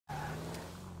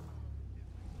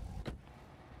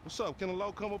What's up? Can a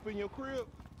low come up in your crib?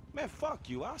 Man, fuck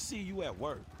you. I'll see you at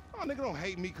work. Oh, nigga, don't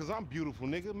hate me because I'm beautiful,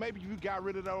 nigga. Maybe if you got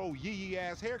rid of that old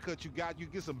yee-yee-ass haircut you got, you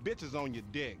get some bitches on your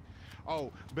dick.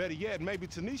 Oh, better yet, maybe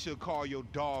Tanisha will call your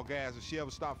dog ass if she ever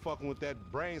stop fucking with that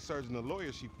brain surgeon, the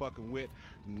lawyer she fucking with.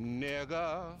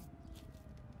 Nigga.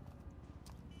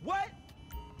 What?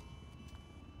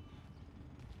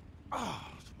 Oh,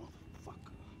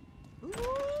 motherfucker.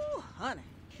 Ooh, honey.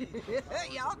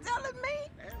 Y'all telling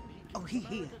me? Oh, he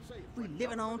here. We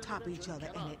living on top of each other,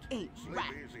 and it ain't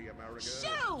right.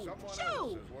 Shoo!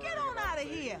 Shoo! Get on out of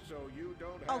here.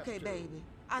 Okay, baby.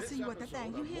 I'll see you at the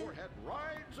thing. You hear?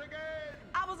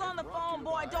 I was on the phone,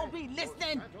 boy. Don't be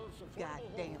listening.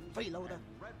 Goddamn freeloader.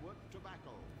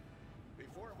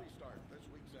 Before we start this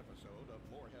week's episode of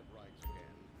Moorhead Rides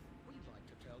Again, we'd like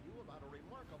to tell you about a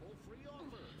remarkable free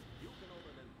offer. You can own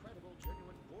an incredible,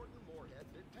 genuine Gordon Moorhead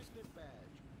detective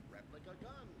badge, replica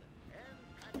gun,